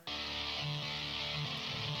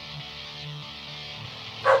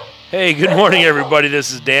Hey, good morning, everybody.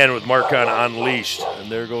 This is Dan with Marcon Unleashed, and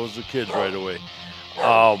there goes the kids right away.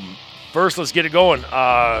 First, let's get it going.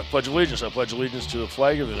 Pledge allegiance. I pledge allegiance to the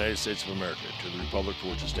flag of the United States of America, to the republic for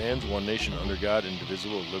which it stands, one nation under God,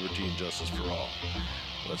 indivisible, with liberty and justice for all.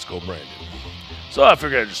 Let's go, Brandon. So I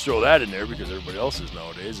figured I'd just throw that in there because everybody else is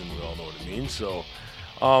nowadays, and we all know what it means. So,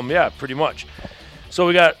 yeah, pretty much. So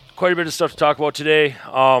we got quite a bit of stuff to talk about today.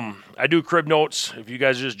 I do crib notes. If you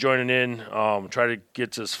guys are just joining in, try to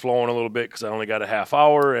get this flowing a little bit because I only got a half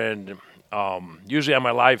hour. And usually on my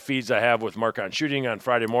live feeds I have with Marcon Shooting on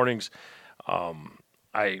Friday mornings,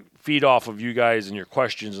 I feed off of you guys and your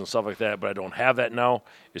questions and stuff like that, but I don't have that now.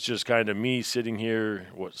 It's just kind of me sitting here,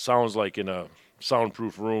 what sounds like in a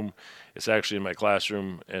soundproof room. It's actually in my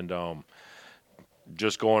classroom, and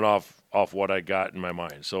just going off what I got in my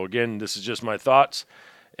mind. So again, this is just my thoughts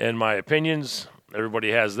and my opinions.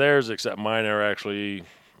 Everybody has theirs, except mine are actually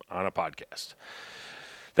on a podcast.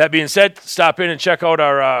 That being said, stop in and check out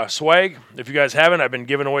our swag. If you guys haven't, I've been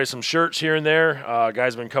giving away some shirts here and there.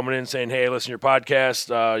 Guys have been coming in saying, "Hey, listen to your podcast.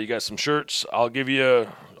 You got some shirts. I'll give you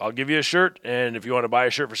a shirt, and if you want to buy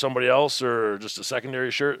a shirt for somebody else or just a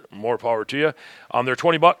secondary shirt, more power to you." They're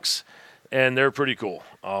 $20, and they're pretty cool.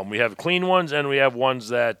 We have clean ones, and we have ones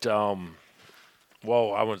that,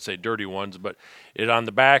 well, I wouldn't say dirty ones, but on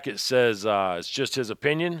the back it says it's just his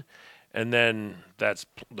opinion, and then that's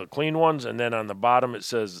the clean ones, and then on the bottom it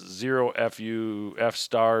says 0 F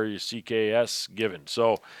star CKS given.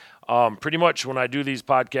 So pretty much when I do these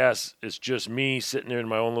podcasts, it's just me sitting there in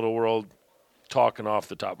my own little world talking off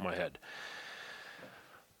the top of my head.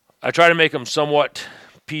 I try to make them somewhat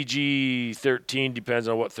PG-13, depends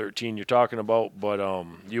on what 13 you're talking about, but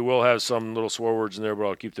you will have some little swear words in there, but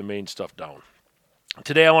I'll keep the main stuff down.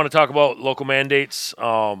 Today I want to talk about local mandates,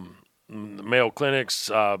 Mayo Clinics,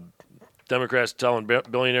 Democrats telling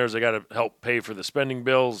billionaires they got to help pay for the spending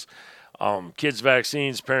bills, kids'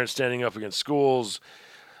 vaccines, parents standing up against schools,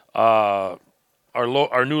 our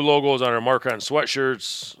new logos on our Marcon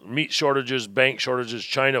sweatshirts, meat shortages, bank shortages,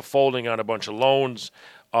 China folding on a bunch of loans,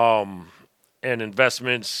 and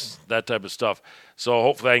investments, that type of stuff. So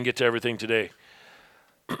hopefully I can get to everything today.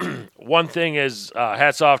 One thing is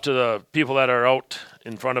hats off to the people that are out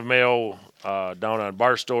in front of Mayo down on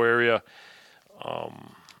Barstow area.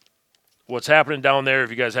 What's happening down there, if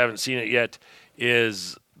you guys haven't seen it yet,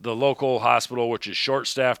 is the local hospital, which is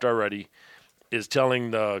short-staffed already, is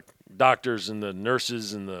telling the doctors and the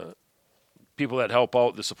nurses and the people that help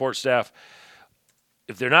out, the support staff,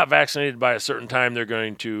 if they're not vaccinated by a certain time, they're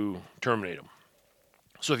going to terminate them.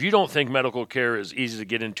 So if you don't think medical care is easy to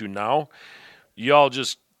get into now, y'all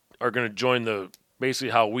just are going to join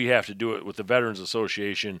basically how we have to do it with the Veterans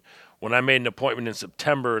Association. When I made an appointment in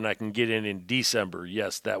September and I can get in December,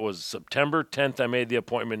 yes, that was September 10th I made the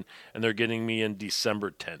appointment, and they're getting me in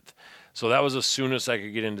December 10th. So that was the soonest I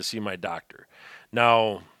could get in to see my doctor.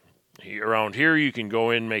 Now, around here, you can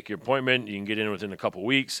go in, make your appointment. You can get in within a couple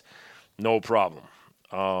weeks. No problem.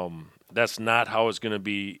 That's not how it's going to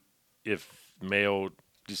be if Mayo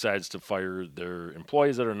decides to fire their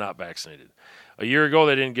employees that are not vaccinated. A year ago,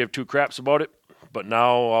 they didn't give two craps about it, but now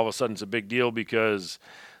all of a sudden it's a big deal because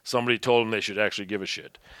somebody told them they should actually give a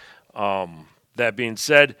shit. That being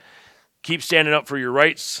said, keep standing up for your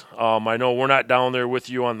rights. I know we're not down there with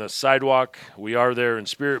you on the sidewalk. We are there in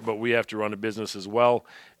spirit, but we have to run a business as well.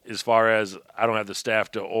 As far as I don't have the staff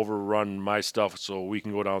to overrun my stuff, so we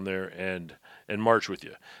can go down there and march with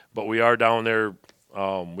you. But we are down there.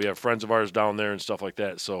 We have friends of ours down there and stuff like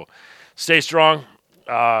that. So stay strong.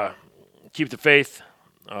 Keep the faith.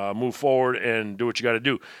 Move forward and do what you got to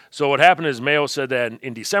do. So what happened is Mayo said that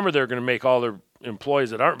in December they're going to make all their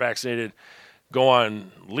employees that aren't vaccinated go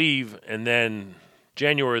on leave, and then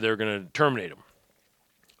January they're going to terminate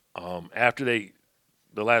them. After the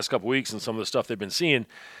last couple weeks and some of the stuff they've been seeing,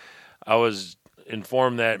 I was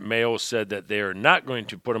informed that Mayo said that they are not going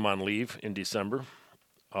to put them on leave in December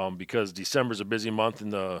because December is a busy month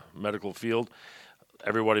in the medical field.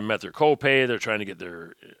 Everybody met their copay. They're trying to get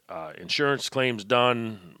their insurance claims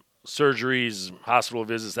done, surgeries, hospital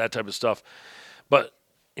visits, that type of stuff. But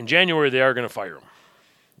in January, they are going to fire them.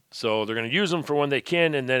 So they're going to use them for when they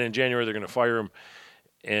can, and then in January, they're going to fire them.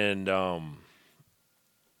 And I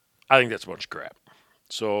think that's a bunch of crap.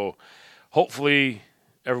 So hopefully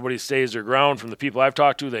everybody stays their ground. From the people I've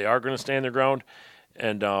talked to, they are going to stand their ground.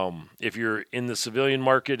 And if you're in the civilian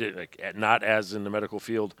market, not as in the medical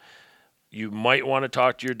field, you might want to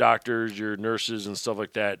talk to your doctors, your nurses, and stuff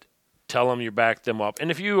like that. Tell them you back them up. And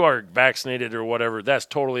if you are vaccinated or whatever, that's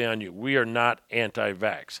totally on you. We are not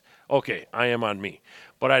anti-vax. Okay, I am on me.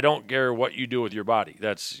 But I don't care what you do with your body.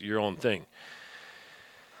 That's your own thing.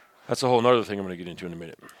 That's a whole other thing I'm going to get into in a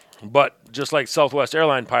minute. But just like Southwest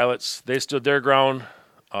airline pilots, they stood their ground.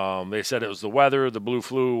 They said it was the weather, the blue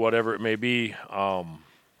flu, whatever it may be.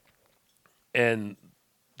 And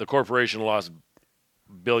the corporation lost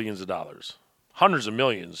billions of dollars, hundreds of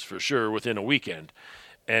millions for sure within a weekend,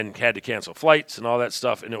 and had to cancel flights and all that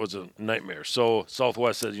stuff, and it was a nightmare. So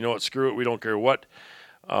Southwest says, you know what, screw it, we don't care what.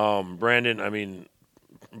 Biden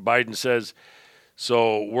says,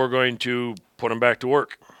 so we're going to put them back to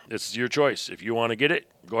work. It's your choice. If you want to get it,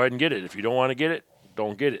 go ahead and get it. If you don't want to get it,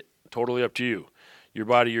 don't get it. Totally up to you. Your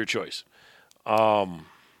body, your choice. That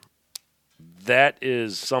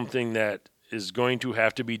is something that is going to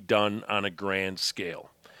have to be done on a grand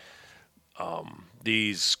scale.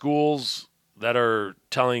 These schools that are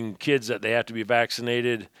telling kids that they have to be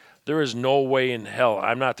vaccinated, there is no way in hell.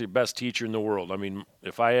 I'm not the best teacher in the world. I mean,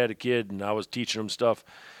 if I had a kid and I was teaching them stuff,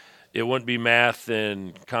 it wouldn't be math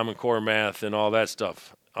and Common Core math and all that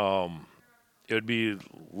stuff. It would be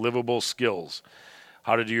livable skills,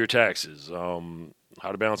 how to do your taxes,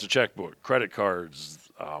 how to balance a checkbook, credit cards,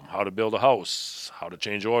 how to build a house, how to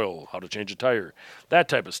change oil, how to change a tire, that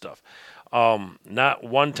type of stuff. Not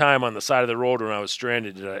one time on the side of the road when I was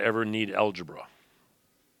stranded did I ever need algebra.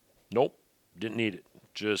 Nope, didn't need it.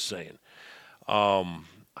 Just saying.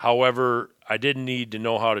 However, I didn't need to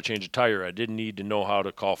know how to change a tire. I didn't need to know how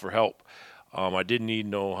to call for help. I didn't need to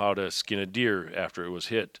know how to skin a deer after it was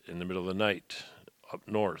hit in the middle of the night up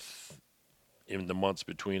north in the months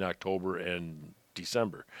between October and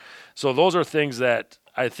December. So those are things that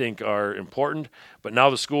I think are important. But now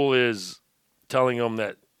the school is telling them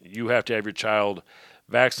that you have to have your child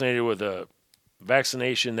vaccinated with a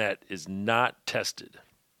vaccination that is not tested.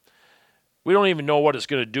 We don't even know what it's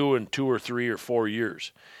going to do in 2 or 3 or 4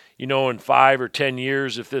 years. You know, in 5 or 10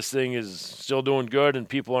 years, if this thing is still doing good and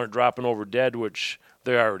people aren't dropping over dead, which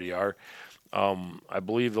they already are. I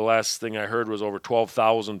believe the last thing I heard was over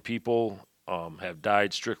 12,000 people have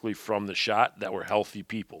died strictly from the shot that were healthy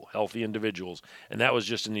people, healthy individuals, and that was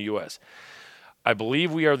just in the U.S. I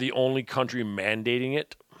believe we are the only country mandating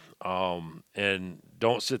it. And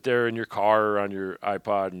don't sit there in your car or on your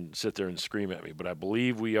iPod and sit there and scream at me. But I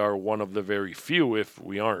believe we are one of the very few, if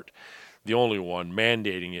we aren't the only one,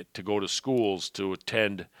 mandating it to go to schools, to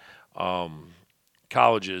attend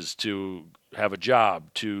colleges, to have a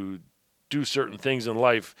job, to do certain things in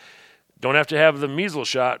life. Don't have to have the measles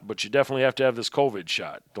shot, but you definitely have to have this COVID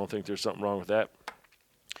shot. Don't think there's something wrong with that.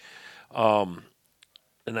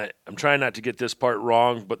 And I'm trying not to get this part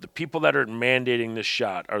wrong, but the people that are mandating this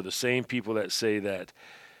shot are the same people that say that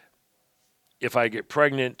if I get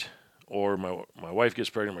pregnant or my wife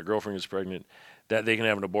gets pregnant, my girlfriend gets pregnant, that they can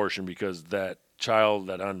have an abortion because that child,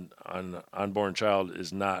 that unborn child,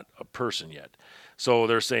 is not a person yet. So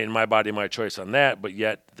they're saying my body, my choice on that, but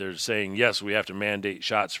yet they're saying, yes, we have to mandate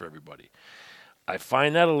shots for everybody. I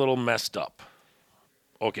find that a little messed up.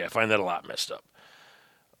 Okay, I find that a lot messed up.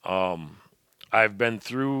 I've been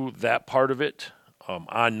through that part of it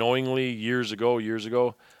unknowingly years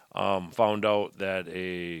ago. Found out that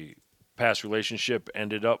a past relationship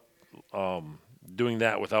ended up doing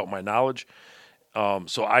that without my knowledge.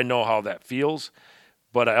 So I know how that feels,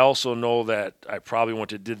 but I also know that I probably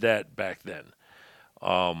wouldn't have did that back then.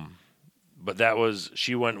 But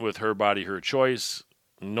she went with her body, her choice.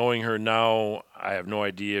 Knowing her now, I have no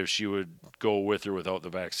idea if she would go with or without the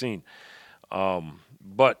vaccine.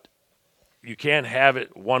 But you can't have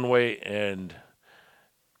it one way, and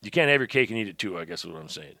you can't have your cake and eat it too, I guess is what I'm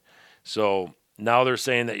saying. So now they're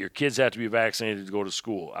saying that your kids have to be vaccinated to go to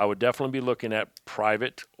school. I would definitely be looking at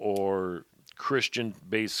private or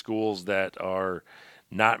Christian-based schools that are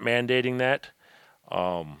not mandating that.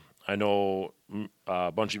 I know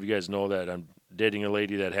a bunch of you guys know that I'm dating a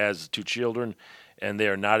lady that has 2 children, and they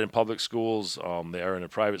are not in public schools. They are in a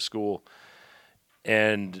private school,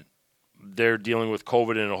 and they're dealing with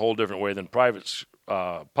COVID in a whole different way than public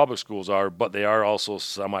schools are, but they are also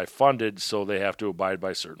semi-funded, so they have to abide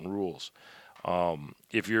by certain rules.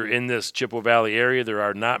 If you're in this Chippewa Valley area, there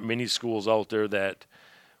are not many schools out there that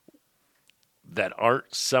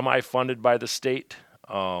aren't semi-funded by the state.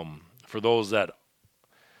 For those that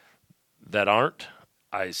aren't,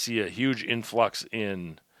 I see a huge influx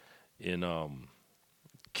in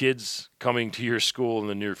kids coming to your school in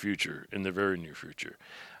the very near future.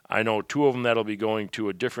 I know 2 of them that'll be going to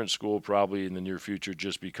a different school probably in the near future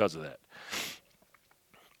just because of that.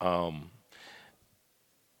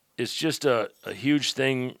 It's just a huge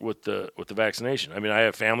thing with the vaccination. I mean, I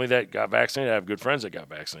have family that got vaccinated. I have good friends that got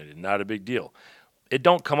vaccinated. Not a big deal. It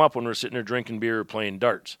don't come up when we're sitting there drinking beer or playing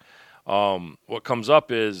darts. What comes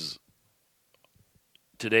up is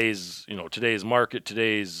today's market,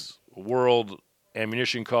 today's world,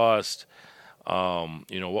 ammunition cost,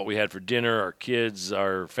 What we had for dinner, our kids,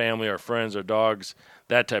 our family, our friends, our dogs,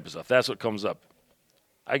 that type of stuff. That's what comes up.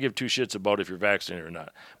 I give two shits about if you're vaccinated or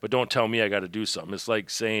not, but don't tell me I got to do something. It's like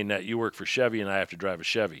saying that you work for Chevy and I have to drive a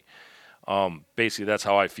Chevy. Basically, that's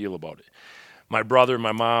how I feel about it. My brother,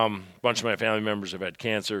 my mom, a bunch of my family members have had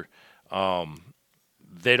cancer.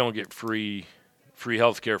 They don't get free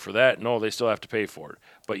health care for that. No, they still have to pay for it.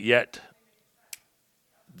 But yet,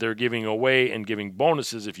 they're giving away and giving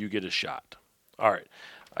bonuses if you get a shot. All right,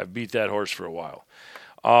 I've beat that horse for a while.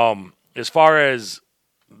 As far as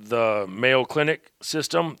the Mayo Clinic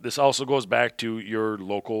system, this also goes back to your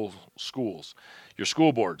local schools, your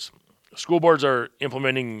school boards. School boards are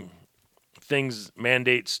implementing things,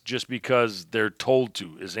 mandates, just because they're told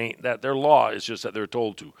to. It ain't that their law, it's just that they're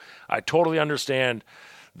told to. I totally understand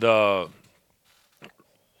the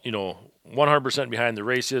 100% behind the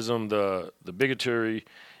racism, the bigotry,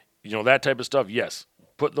 that type of stuff. Yes,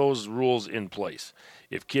 put those rules in place.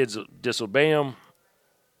 If kids disobey them,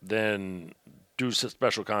 then do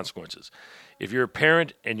special consequences. If you're a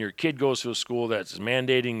parent and your kid goes to a school that's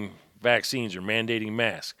mandating vaccines or mandating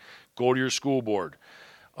masks, go to your school board,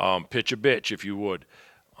 pitch a bitch if you would,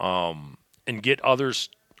 and get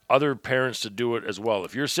other parents to do it as well.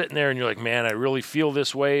 If you're sitting there and you're like, man, I really feel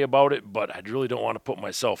this way about it, but I really don't want to put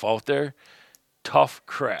myself out there, tough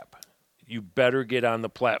crap. You better get on the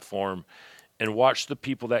platform and watch the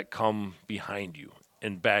people that come behind you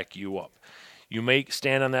and back you up. You may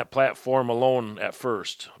stand on that platform alone at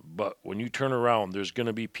first, but when you turn around, there's going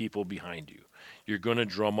to be people behind you. You're going to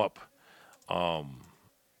drum up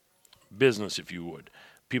business, if you would.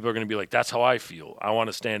 People are going to be like, that's how I feel. I want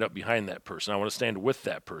to stand up behind that person. I want to stand with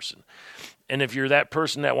that person. And if you're that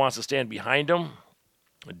person that wants to stand behind them,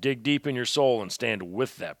 dig deep in your soul and stand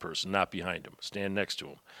with that person, not behind them. Stand next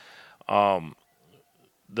to them.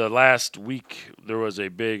 The last week there was a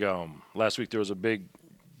big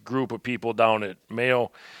group of people down at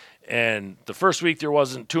Mayo, and the first week there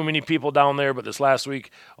wasn't too many people down there, but this last week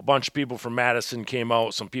a bunch of people from Madison came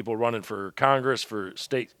out. Some people running for Congress, for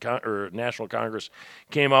state or national Congress,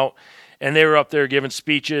 came out, and they were up there giving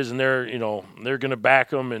speeches, and they're going to back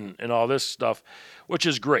them and all this stuff, which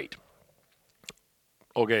is great.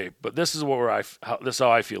 Okay, but this is this is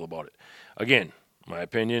how I feel about it. Again, my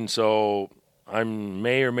opinion. So I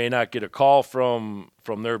may or may not get a call from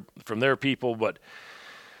their people, but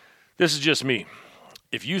this is just me.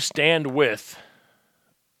 If you stand with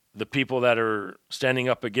the people that are standing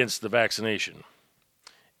up against the vaccination,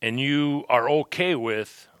 and you are okay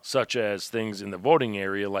with such as things in the voting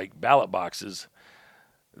area like ballot boxes,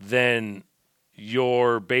 then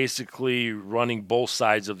you're basically running both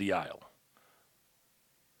sides of the aisle.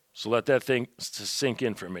 So let that thing sink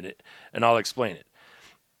in for a minute, and I'll explain it.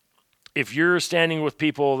 If you're standing with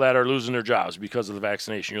people that are losing their jobs because of the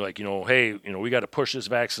vaccination, you're like, hey, we got to push this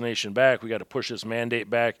vaccination back. We got to push this mandate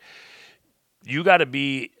back. You got to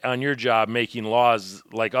be on your job making laws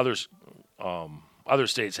like other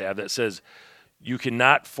states have that says you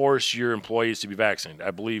cannot force your employees to be vaccinated.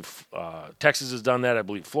 I believe Texas has done that. I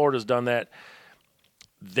believe Florida's done that.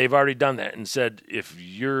 They've already done that and said if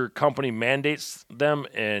your company mandates them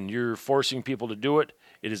and you're forcing people to do it,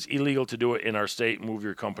 it is illegal to do it in our state. Move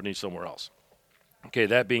your company somewhere else. Okay,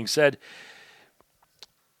 that being said,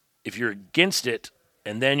 if you're against it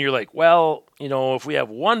and then you're like, well, if we have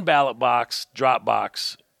one ballot box, drop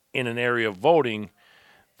box in an area of voting,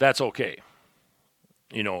 that's okay.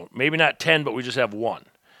 Maybe not 10, but we just have one.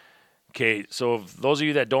 Okay, so if those of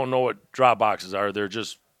you that don't know what drop boxes are, they're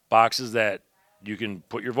just boxes that you can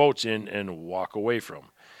put your votes in and walk away from.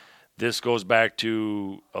 This goes back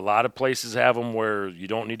to a lot of places have them where you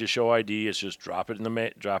don't need to show ID. It's just drop it in the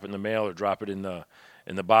mail or drop it in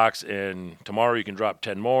the box, and tomorrow you can drop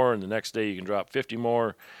 10 more, and the next day you can drop 50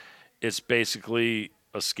 more. It's basically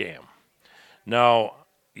a scam. Now,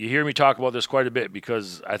 you hear me talk about this quite a bit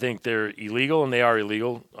because I think they're illegal, and they are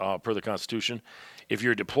illegal per the Constitution. If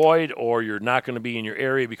you're deployed or you're not going to be in your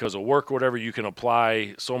area because of work or whatever, you can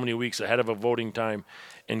apply so many weeks ahead of a voting time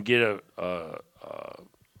and get a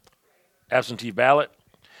absentee ballot.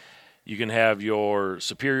 You can have your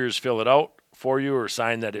superiors fill it out for you or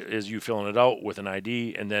sign that it is you filling it out with an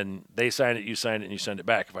ID, and then they sign it, and you send it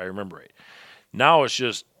back, if I remember right. Now it's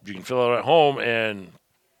just you can fill it out at home and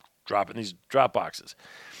drop it in these drop boxes.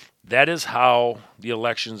 That is how the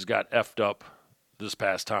elections got effed up this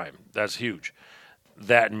past time. That's huge.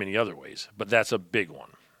 That and many other ways, but that's a big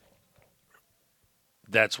one.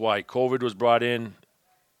 That's why COVID was brought in,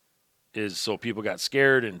 is so people got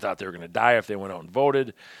scared and thought they were going to die if they went out and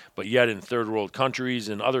voted. But yet in third world countries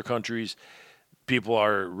and other countries, people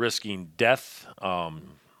are risking death.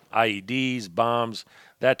 IEDs, bombs,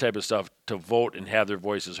 that type of stuff, to vote and have their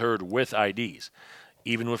voices heard with IDs,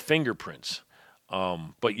 even with fingerprints.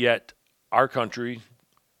 But yet, our country,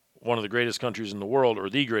 one of the greatest countries in the world, or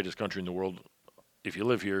the greatest country in the world, if you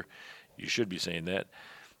live here, you should be saying that,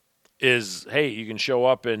 is, hey, you can show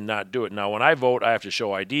up and not do it. Now, when I vote, I have to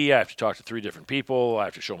show ID. I have to talk to 3 different people. I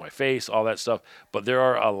have to show my face, all that stuff. But there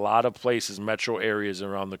are a lot of places, metro areas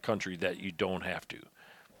around the country, that you don't have to.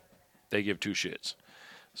 They give 2 shits.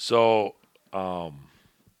 So,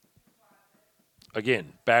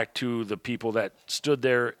 again, back to the people that stood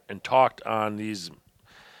there and talked on these,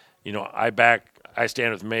 I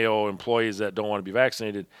stand with Mayo employees that don't want to be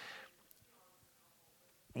vaccinated.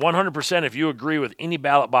 100%, if you agree with any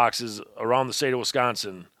ballot boxes around the state of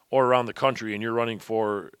Wisconsin or around the country and you're running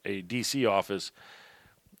for a D.C. office,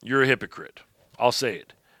 you're a hypocrite. I'll say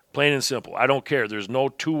it. Plain and simple. I don't care. There's no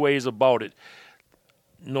 2 ways about it.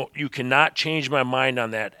 No, you cannot change my mind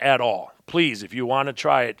on that at all. Please, if you want to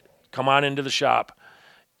try it, come on into the shop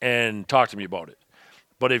and talk to me about it.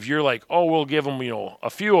 But if you're like, oh, we'll give them, a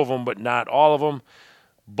few of them, but not all of them,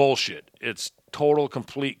 bullshit. It's total,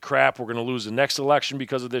 complete crap. We're going to lose the next election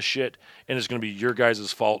because of this shit, and it's going to be your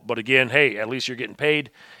guys' fault. But again, hey, at least you're getting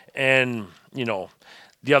paid, and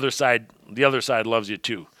the other side loves you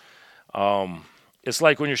too. It's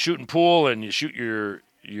like when you're shooting pool and you shoot your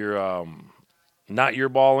not your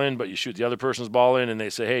ball in, but you shoot the other person's ball in, and they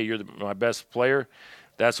say, hey, you're my best player.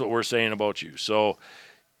 That's what we're saying about you. So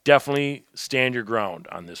definitely stand your ground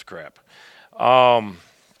on this crap.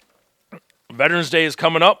 Veterans Day is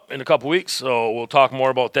coming up in a couple weeks, so we'll talk more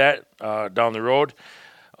about that down the road.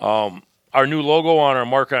 Our new logo on our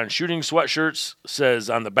Marcon shooting sweatshirts says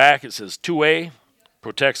on the back, it says 2A,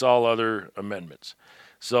 protects all other amendments.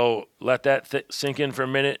 So let that sink in for a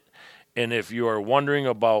minute. And if you are wondering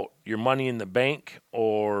about your money in the bank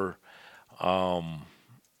or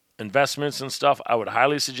investments and stuff, I would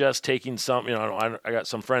highly suggest taking some. I got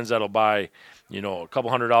some friends that'll buy, a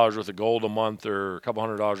couple $100s worth of gold a month, or a couple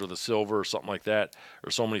 $100s worth of silver, or something like that,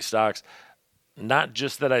 or so many stocks. Not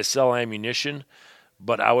just that I sell ammunition,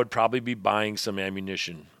 but I would probably be buying some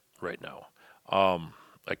ammunition right now.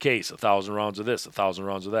 A case, 1,000 rounds of this, 1,000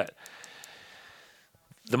 rounds of that.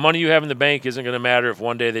 The money you have in the bank isn't going to matter if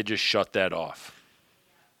one day they just shut that off.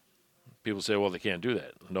 People say, well, they can't do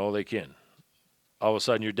that. No, they can. All of a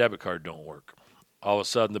sudden, your debit card don't work. All of a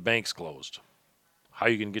sudden, the bank's closed. How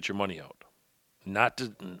you can get your money out? Not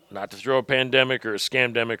to throw a pandemic or a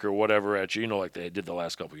scamdemic or whatever at you, like they did the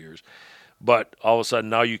last couple of years. But all of a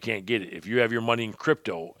sudden, now you can't get it. If you have your money in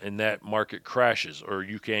crypto and that market crashes or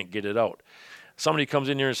you can't get it out, somebody comes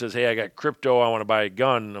in here and says, hey, I got crypto, I want to buy a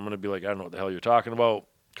gun. I'm going to be like, I don't know what the hell you're talking about.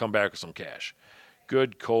 Come back with some cash.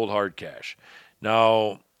 Good, cold, hard cash.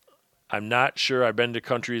 Now, I'm not sure. I've been to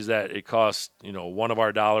countries that it costs, one of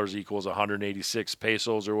our dollars equals 186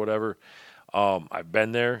 pesos or whatever. I've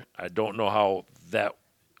been there. I don't know how that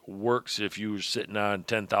works if you're sitting on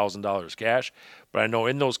 $10,000 cash. But I know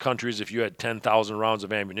in those countries, if you had 10,000 rounds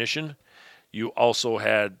of ammunition, you also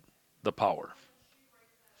had the power.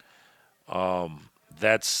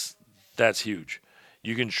 That's huge.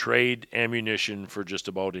 You can trade ammunition for just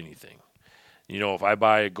about anything. If I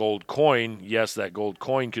buy a gold coin, yes, that gold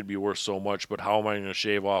coin could be worth so much, but how am I going to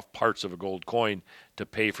shave off parts of a gold coin to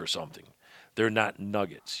pay for something? They're not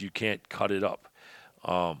nuggets. You can't cut it up.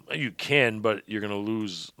 You can, but you're going to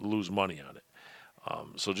lose money on it.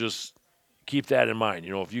 So just keep that in mind.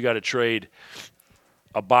 If you got to trade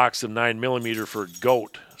a box of 9mm for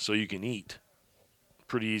goat so you can eat,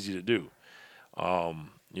 pretty easy to do.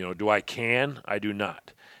 Do I can? I do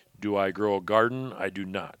not. Do I grow a garden? I do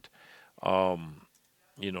not.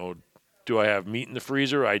 Do I have meat in the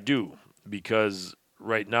freezer? I do, because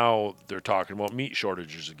right now they're talking about meat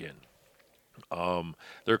shortages again.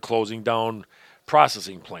 They're closing down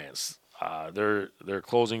processing plants. They're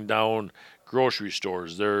closing down grocery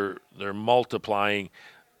stores. They're multiplying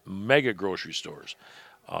mega grocery stores.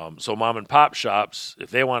 So mom and pop shops,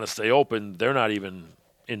 if they want to stay open, they're not even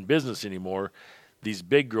in business anymore. These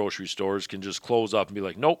big grocery stores can just close up and be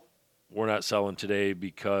like, nope, we're not selling today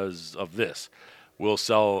because of this. We'll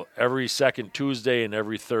sell every second Tuesday and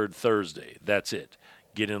every third Thursday. That's it.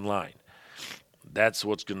 Get in line. That's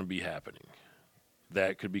what's going to be happening.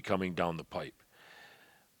 That could be coming down the pipe.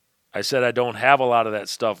 I said I don't have a lot of that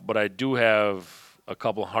stuff, but I do have a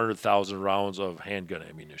couple 100,000 rounds of handgun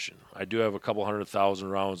ammunition. I do have a couple 100,000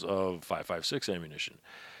 rounds of 5.56 ammunition.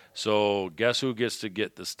 So guess who gets to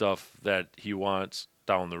get the stuff that he wants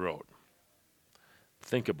down the road?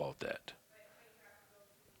 Think about that.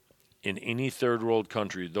 In any third world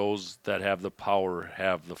country, those that have the power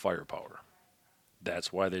have the firepower.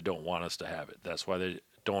 That's why they don't want us to have it. That's why they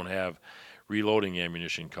don't have reloading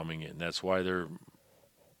ammunition coming in. That's why they're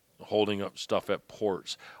holding up stuff at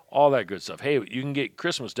ports, all that good stuff. Hey, you can get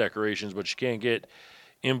Christmas decorations, but you can't get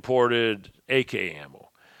imported AK ammo.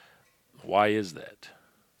 Why is that?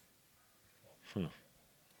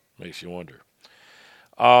 Makes you wonder.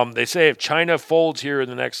 They say if China folds here in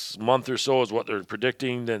the next month or so, is what they're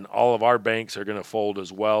predicting, then all of our banks are going to fold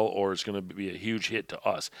as well, or it's going to be a huge hit to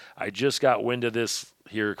us. I just got wind of this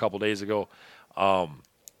here a couple days ago.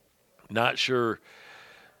 Not sure.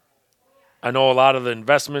 I know a lot of the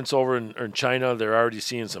investments over in China, they're already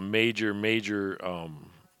seeing some major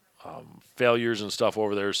failures and stuff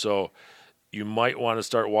over there. So you might want to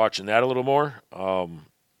start watching that a little more.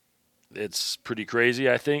 It's pretty crazy,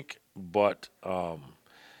 I think, but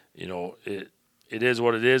it is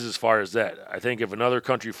what it is as far as that. I think if another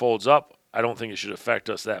country folds up, I don't think it should affect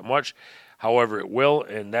us that much. However, it will,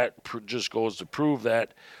 and that just goes to prove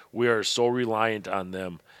that we are so reliant on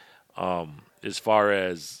them as far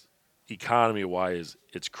as economy-wise.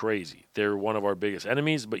 It's crazy. They're one of our biggest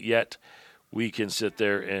enemies, but yet we can sit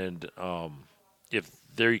there and if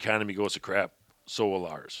their economy goes to crap, so will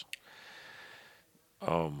ours.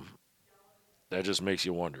 That just makes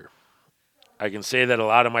you wonder. I can say that a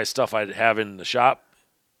lot of my stuff I have in the shop,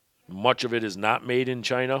 much of it is not made in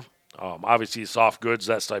China. Obviously, soft goods,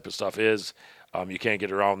 that type of stuff is. You can't get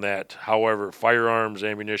around that. However, firearms,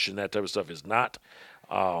 ammunition, that type of stuff is not.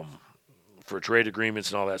 For trade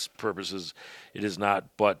agreements and all that purposes, it is not.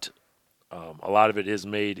 But a lot of it is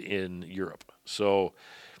made in Europe. So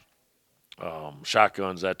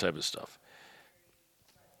shotguns, that type of stuff.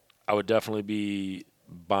 I would definitely be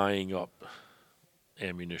buying up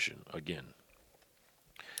ammunition again.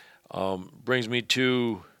 Brings me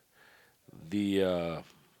to the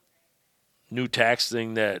new tax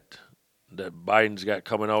thing that Biden's got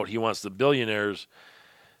coming out. He wants the billionaires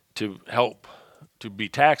to help to be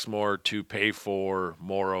taxed more to pay for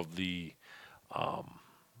more of the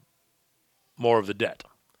debt.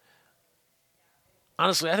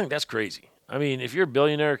 Honestly, I think that's crazy. I mean, if you're a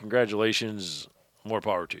billionaire, congratulations, more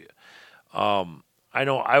power to you. I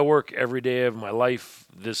know I work every day of my life.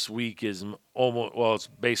 This week is it's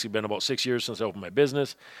basically been about 6 years since I opened my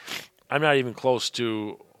business. I'm not even close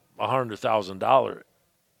to $100,000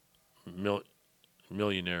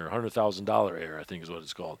 millionaire, $100,000 heir, I think is what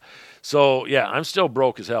it's called. So, yeah, I'm still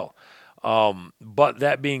broke as hell. But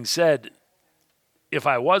that being said, if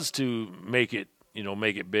I was to make it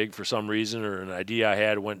big for some reason, or an idea I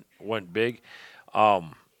had went big,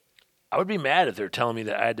 I would be mad if they're telling me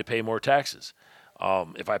that I had to pay more taxes.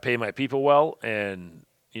 If I pay my people well and,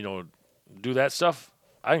 do that stuff,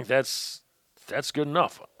 I think that's good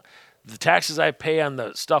enough. The taxes I pay on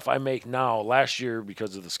the stuff I make now, last year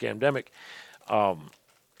because of the scamdemic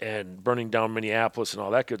and burning down Minneapolis and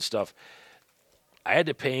all that good stuff, I had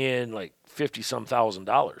to pay in like $50-some thousand.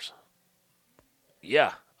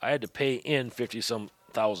 Yeah, I had to pay in $50-some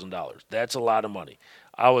thousand. That's a lot of money.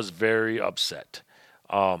 I was very upset.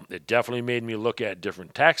 It definitely made me look at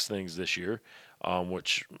different tax things this year,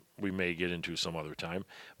 which we may get into some other time.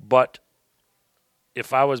 But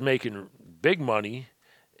if I was making big money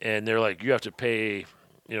and they're like, you have to pay,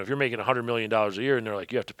 if you're making $100 million a year and they're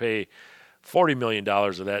like, you have to pay $40 million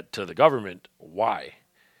of that to the government, why?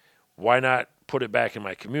 Why not put it back in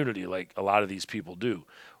my community like a lot of these people do?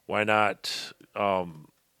 Why not,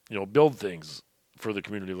 build things for the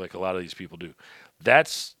community like a lot of these people do?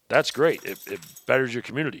 That's great. It betters your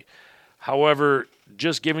community. However,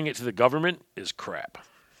 just giving it to the government is crap.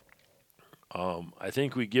 I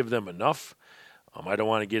think we give them enough. I don't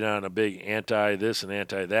want to get on a big anti-this and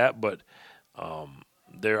anti-that, but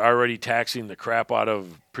they're already taxing the crap out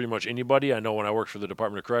of pretty much anybody. I know when I worked for the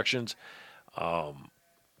Department of Corrections,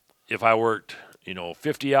 if I worked,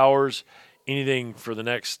 50 hours, anything for the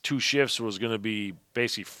next 2 shifts was going to be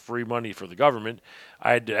basically free money for the government.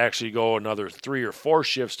 I had to actually go another 3 or 4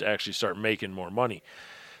 shifts to actually start making more money.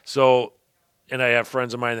 So, and I have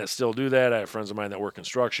friends of mine that still do that. I have friends of mine that work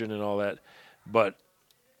construction and all that. But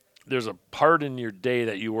there's a part in your day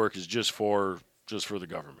that you work is just for the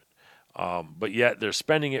government. But yet they're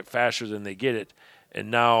spending it faster than they get it. And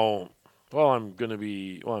now, I'm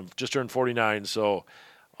just turned 49. So,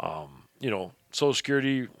 Social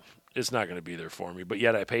Security, it's not going to be there for me. But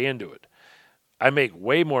yet I pay into it. I make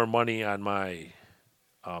way more money on my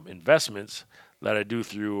investments that I do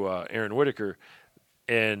through Aaron Whitaker.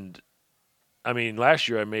 And, last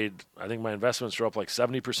year I think my investments were up like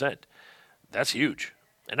 70%. That's huge.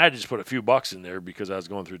 And I just put a few bucks in there because I was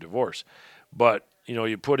going through divorce. But,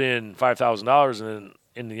 you put in $5,000 and then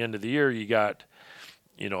in the end of the year you got,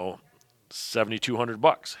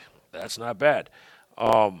 $7,200. That's not bad.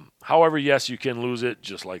 However, yes, you can lose it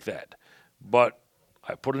just like that. But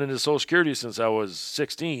I put it into Social Security since I was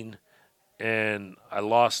 16, and I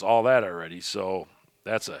lost all that already. So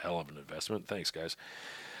that's a hell of an investment. Thanks, guys.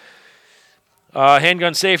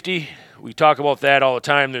 Handgun safety. We talk about that all the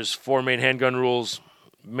time. There's 4 main handgun rules.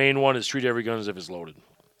 Main one is treat every gun as if it's loaded.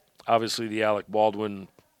 Obviously, the Alec Baldwin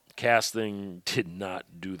cast thing did not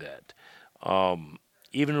do that.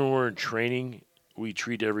 Even when we're in training, we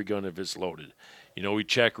treat every gun if it's loaded. We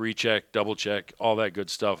check, recheck, double check, all that good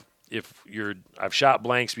stuff. I've shot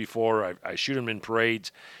blanks before. I shoot them in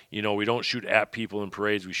parades. We don't shoot at people in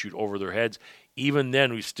parades. We shoot over their heads. Even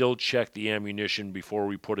then, we still check the ammunition before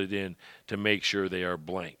we put it in to make sure they are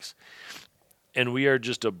blanks. And we are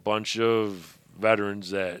just a bunch of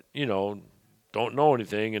veterans that, don't know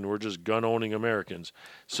anything, and we're just gun-owning Americans.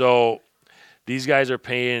 So these guys are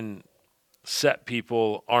paying set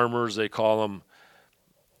people, armors, they call them,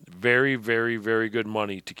 very, very, very good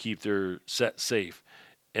money to keep their set safe,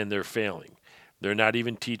 and they're failing. They're not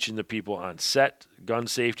even teaching the people on set gun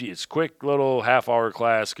safety. It's quick little half-hour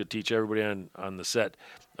class, could teach everybody on the set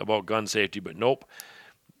about gun safety, but nope.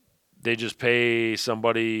 They just pay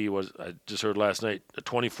somebody, I just heard last night, a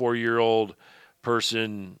 24-year-old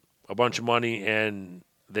person a bunch of money, and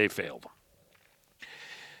they failed.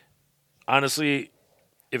 Honestly,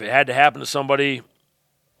 if it had to happen to somebody,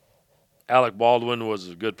 Alec Baldwin was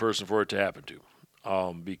a good person for it to happen to,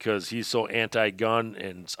 because he's so anti-gun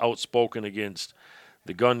and outspoken against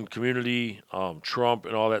the gun community, Trump,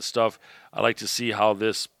 and all that stuff. I like to see how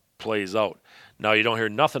this plays out. Now, you don't hear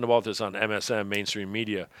nothing about this on MSM, mainstream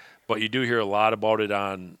media, but you do hear a lot about it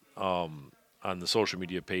on the social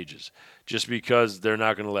media pages, just because they're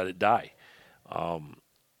not going to let it die.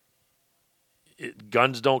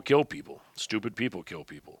 Guns don't kill people. Stupid people kill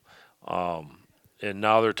people. And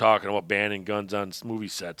now they're talking about banning guns on movie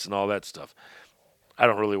sets and all that stuff. I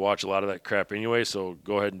don't really watch a lot of that crap anyway, so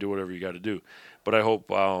go ahead and do whatever you got to do. But I hope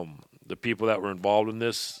the people that were involved in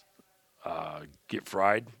this get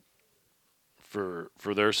fried for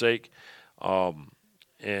their sake.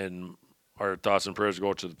 And our thoughts and prayers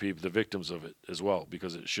go to the victims of it as well,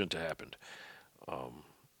 because it shouldn't have happened.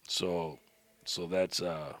 So that's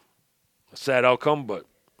a sad outcome, but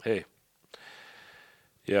hey,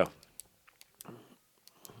 yeah.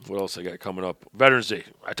 What else I got coming up? Veterans Day.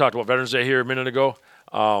 I talked about Veterans Day here a minute ago.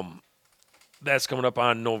 That's coming up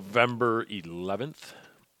on November 11th.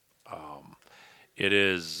 It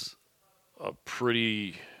is a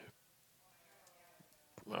pretty,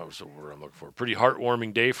 what's the word I'm looking for? Pretty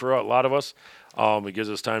heartwarming day for a lot of us. It gives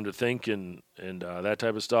us time to think and that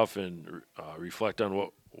type of stuff, and reflect on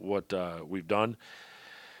what we've done.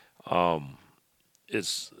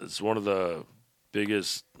 It's one of the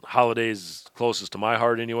biggest holidays closest to my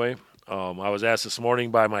heart anyway. I was asked this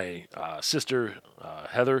morning by my sister,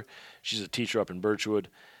 Heather. She's a teacher up in Birchwood,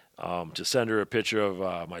 to send her a picture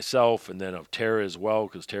of myself, and then of Tara as well,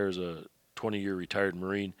 because Tara's a 20-year retired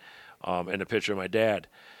Marine, and a picture of my dad.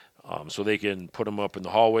 So they can put them up in the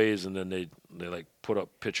hallways, and then they like put up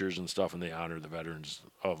pictures and stuff, and they honor the veterans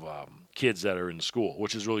of kids that are in the school,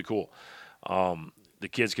 which is really cool. The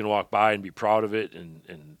kids can walk by and be proud of it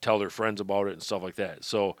and tell their friends about it and stuff like that.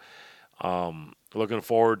 So looking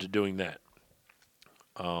forward to doing that.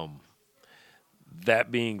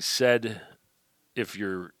 That being said, if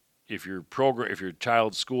your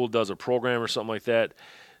child's school does a program or something like that,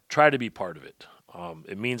 try to be part of it.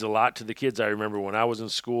 It means a lot to the kids. I remember when I was in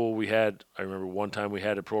school, I remember one time we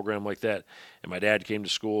had a program like that, and my dad came to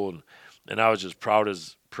school, and I was just proud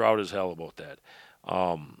as hell about that.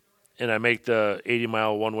 And I make the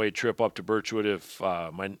 80-mile one-way trip up to Birchwood if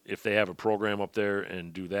they have a program up there,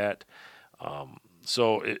 and do that.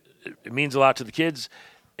 So it means a lot to the kids,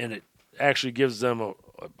 and it actually gives them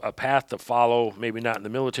a path to follow, maybe not in the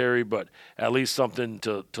military, but at least something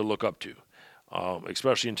to look up to,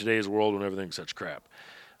 especially in today's world when everything's such crap.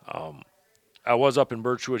 I was up in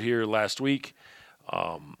Birchwood here last week,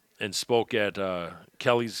 and spoke at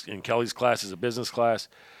Kelly's class, as a business class.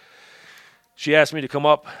 She asked me to come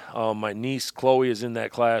up. My niece Chloe is in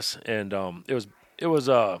that class, and it was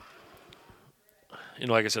like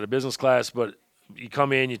I said, a business class. But you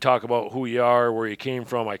come in, you talk about who you are, where you came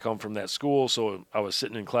from. I come from that school, so I was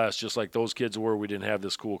sitting in class just like those kids were. We didn't have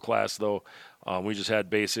this cool class though. We just had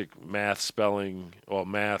basic math, spelling,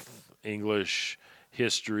 math, English,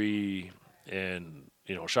 history, and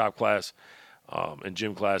shop class, and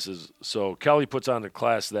gym classes. So Kelly puts on a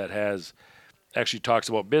class that actually talks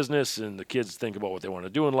about business, and the kids think about what they want to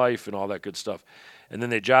do in life and all that good stuff. And then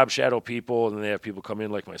they job shadow people, and then they have people come in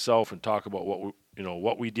like myself and talk about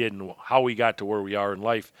what we did and how we got to where we are in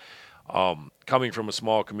life. Coming from a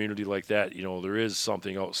small community like that, there is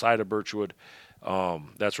something outside of Birchwood.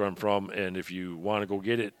 That's where I'm from, and if you want to go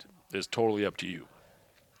get it, it's totally up to you.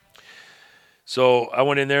 So I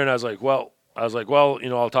went in there and I was like, well,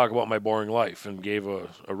 I'll talk about my boring life, and gave a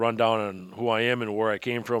rundown on who I am and where I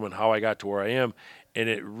came from and how I got to where I am. And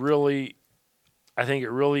I think it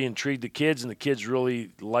really intrigued the kids, and the kids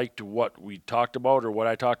really liked what we talked about, or what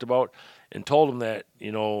I talked about, and told them that,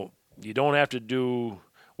 you don't have to do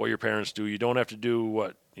what your parents do. You don't have to do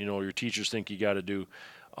what, your teachers think you got to do.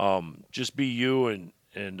 Just be you,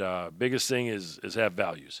 and biggest thing is have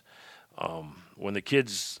values. When the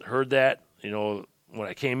kids heard that, when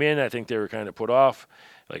I came in, I think they were kind of put off,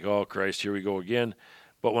 like, oh, Christ, here we go again.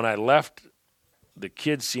 But when I left, the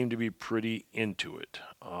kids seemed to be pretty into it.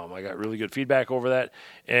 I got really good feedback over that,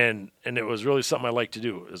 and it was really something I like to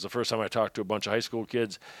do. It was the first time I talked to a bunch of high school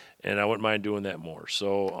kids, and I wouldn't mind doing that more.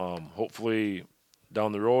 So hopefully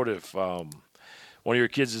down the road, if one of your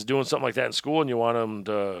kids is doing something like that in school and you want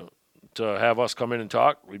them to have us come in and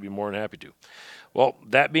talk, we'd be more than happy to. Well,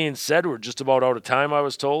 that being said, we're just about out of time, I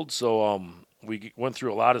was told. So we went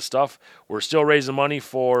through a lot of stuff. We're still raising money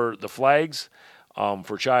for the flags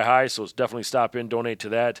for Chi High, so definitely stop in, donate to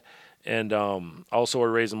that. And also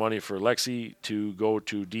we're raising money for Lexi to go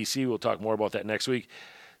to D.C. We'll talk more about that next week.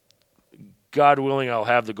 God willing, I'll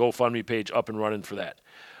have the GoFundMe page up and running for that.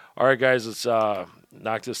 All right, guys, let's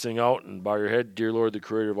knock this thing out and bow your head. Dear Lord, the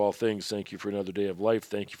creator of all things, thank you for another day of life.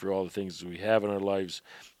 Thank you for all the things we have in our lives.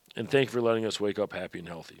 And thank you for letting us wake up happy and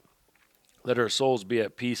healthy. Let our souls be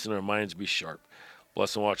at peace and our minds be sharp.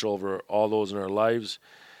 Bless and watch over all those in our lives.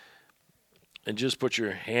 And just put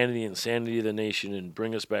your hand in the insanity of the nation and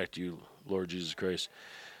bring us back to you, Lord Jesus Christ.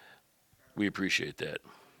 We appreciate that.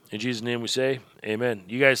 In Jesus' name we say, amen.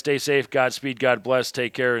 You guys stay safe. Godspeed. God bless.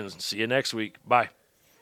 Take care, and see you next week. Bye.